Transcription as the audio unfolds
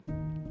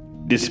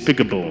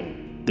Despicable,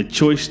 the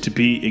choice to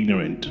be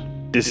ignorant.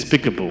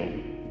 Despicable,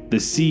 the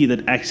see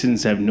that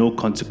actions have no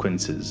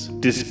consequences.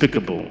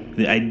 Despicable,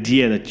 the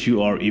idea that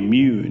you are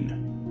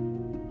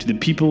immune to the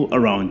people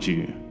around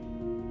you,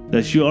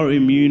 that you are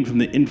immune from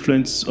the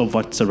influence of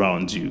what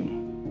surrounds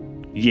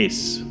you.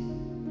 Yes,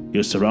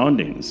 your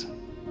surroundings.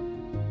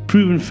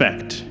 Proven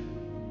fact,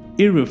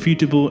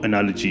 irrefutable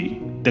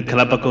analogy, the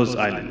Galápagos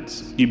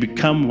Islands. You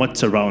become what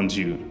surrounds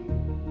you.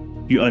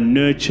 You are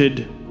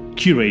nurtured,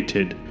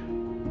 curated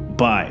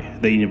by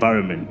the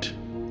environment.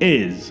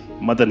 Is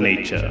Mother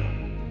Nature.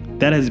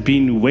 That has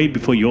been way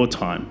before your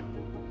time.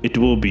 It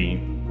will be,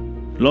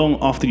 long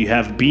after you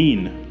have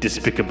been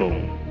despicable.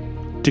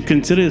 To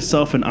consider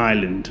yourself an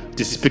island,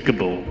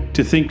 despicable.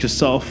 To think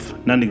yourself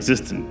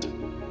non-existent.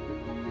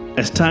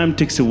 As time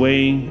ticks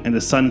away and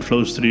the sun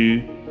flows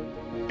through,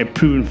 a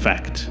proven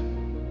fact,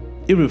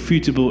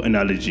 irrefutable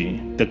analogy,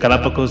 the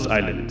Galápagos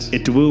Islands.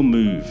 It will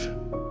move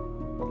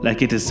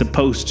like it is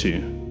supposed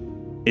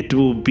to. It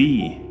will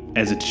be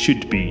as it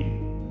should be.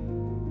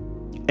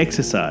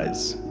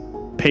 Exercise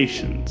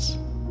patience,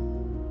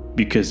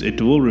 because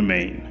it will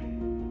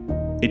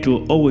remain. It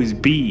will always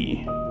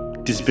be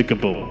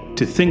despicable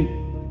to think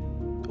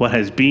what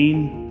has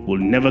been will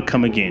never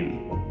come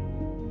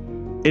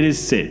again. It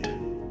is said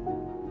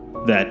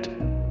that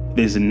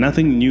there's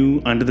nothing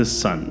new under the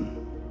sun.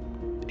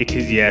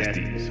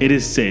 Ecclesiastes. It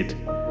is said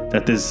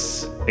that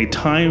there's a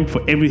time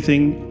for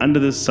everything under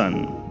the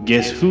sun.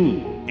 Guess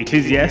who?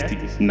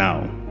 Ecclesiastes.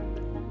 Now,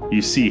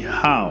 you see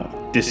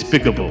how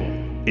despicable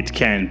it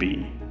can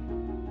be.